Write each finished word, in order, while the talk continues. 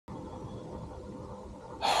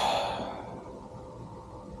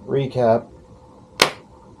recap.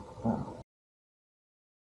 Oh.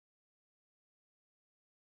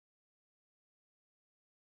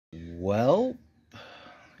 Well,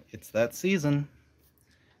 it's that season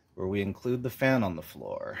where we include the fan on the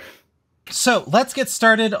floor. So let's get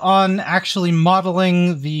started on actually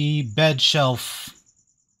modeling the bed shelf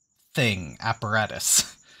thing,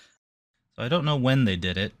 apparatus. So I don't know when they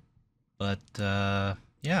did it, but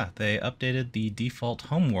yeah, they updated the default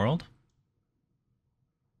home world.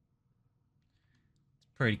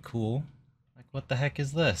 It's pretty cool. Like, what the heck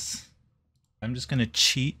is this? I'm just gonna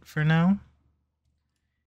cheat for now.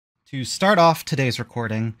 To start off today's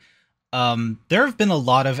recording, there have been a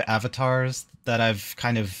lot of avatars that I've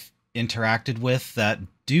kind of interacted with that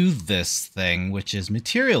do this thing, which is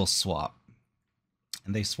material swap.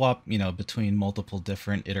 And they swap, you know, between multiple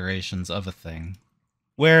different iterations of a thing.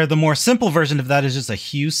 Where the more simple version of that is just a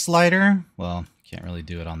hue slider. Well, can't really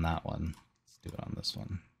do it on that one. Let's do it on this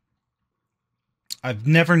one. I've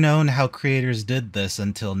never known how creators did this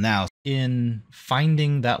until now. In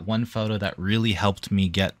finding that one photo that really helped me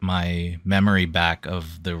get my memory back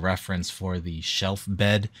of the reference for the shelf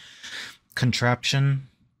bed contraption,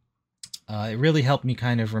 it really helped me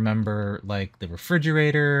kind of remember like the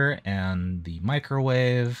refrigerator and the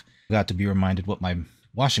microwave. I got to be reminded what my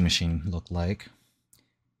washing machine looked like,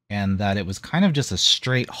 and that it was kind of just a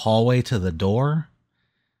straight hallway to the door.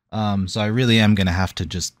 So I really am going to have to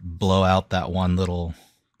just blow out that one little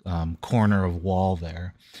corner of wall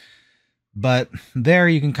there. But there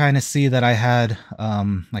you can kind of see that I had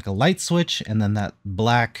like a light switch, and then that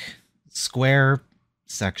black square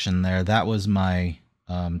section there, that was my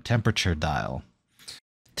temperature dial.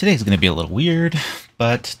 Today's going to be a little weird,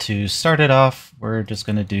 but to start it off, we're just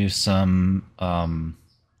going to do some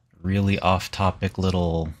really off-topic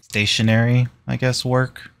little stationary, I guess,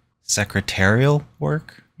 work. Secretarial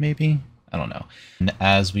work, maybe? I don't know. And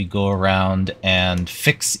as we go around and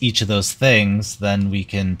fix each of those things, then we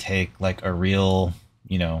can take like a real,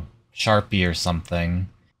 you know, Sharpie or something.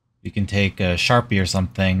 We can take a Sharpie or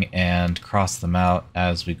something and cross them out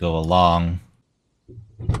as we go along.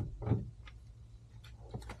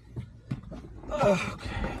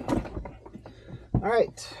 Okay. All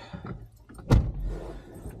right.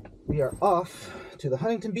 We are off to the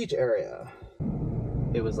Huntington Beach area.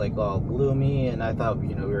 It was like all gloomy, and I thought,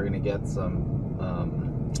 you know, we were gonna get some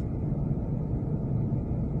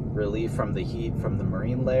relief from the heat from the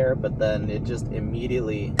marine layer, but then it just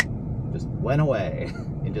immediately just went away.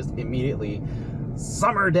 It just immediately,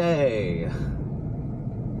 summer day.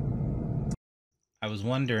 I was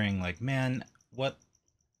wondering, like, man, what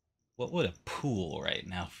would a pool right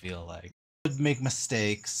now feel like? I would make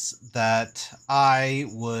mistakes that I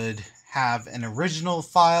would have an original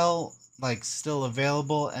file like still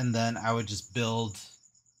available, and then I would just build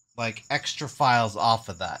like extra files off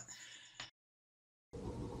of that.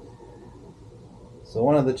 So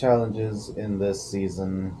one of the challenges in this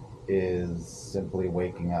season is simply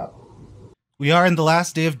waking up. We are in the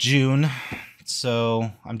last day of June,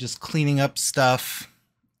 so I'm just cleaning up stuff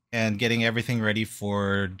and getting everything ready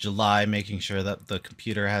for July, making sure that the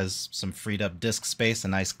computer has some freed up disk space, a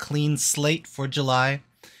nice clean slate for July.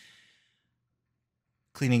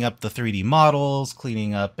 Cleaning up the 3D models,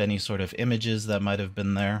 cleaning up any sort of images that might have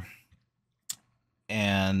been there.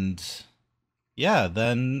 And yeah,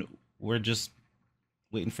 then we're just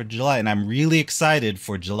waiting for July, and I'm really excited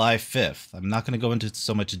for July 5th. I'm not going to go into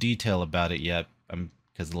so much detail about it yet,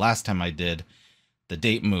 because the last time I did, the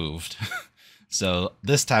date moved. So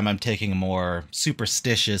this time I'm taking a more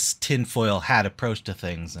superstitious tinfoil hat approach to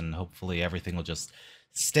things, and hopefully everything will just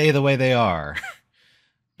stay the way they are.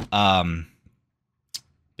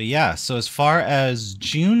 But yeah, so as far as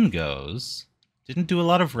June goes, didn't do a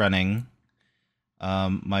lot of running.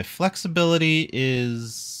 My flexibility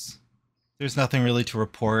is, there's nothing really to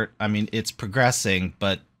report. I mean, it's progressing,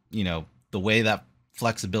 but you know, the way that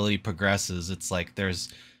flexibility progresses, it's like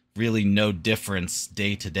there's really no difference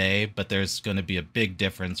day to day, but there's going to be a big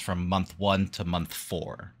difference from month 1 to month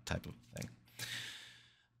 4 type of thing.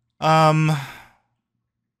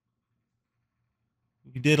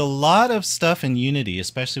 We did a lot of stuff in Unity,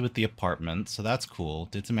 especially with the apartment, so that's cool.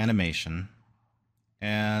 Did some animation.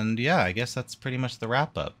 And yeah, I guess that's pretty much the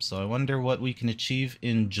wrap up. So I wonder what we can achieve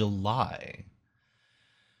in July.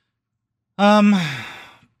 Don't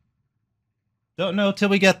know till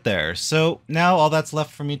we get there. So now all that's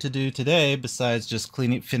left for me to do today, besides just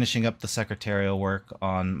finishing up the secretarial work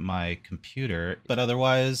on my computer. But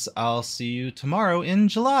otherwise, I'll see you tomorrow in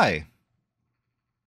July.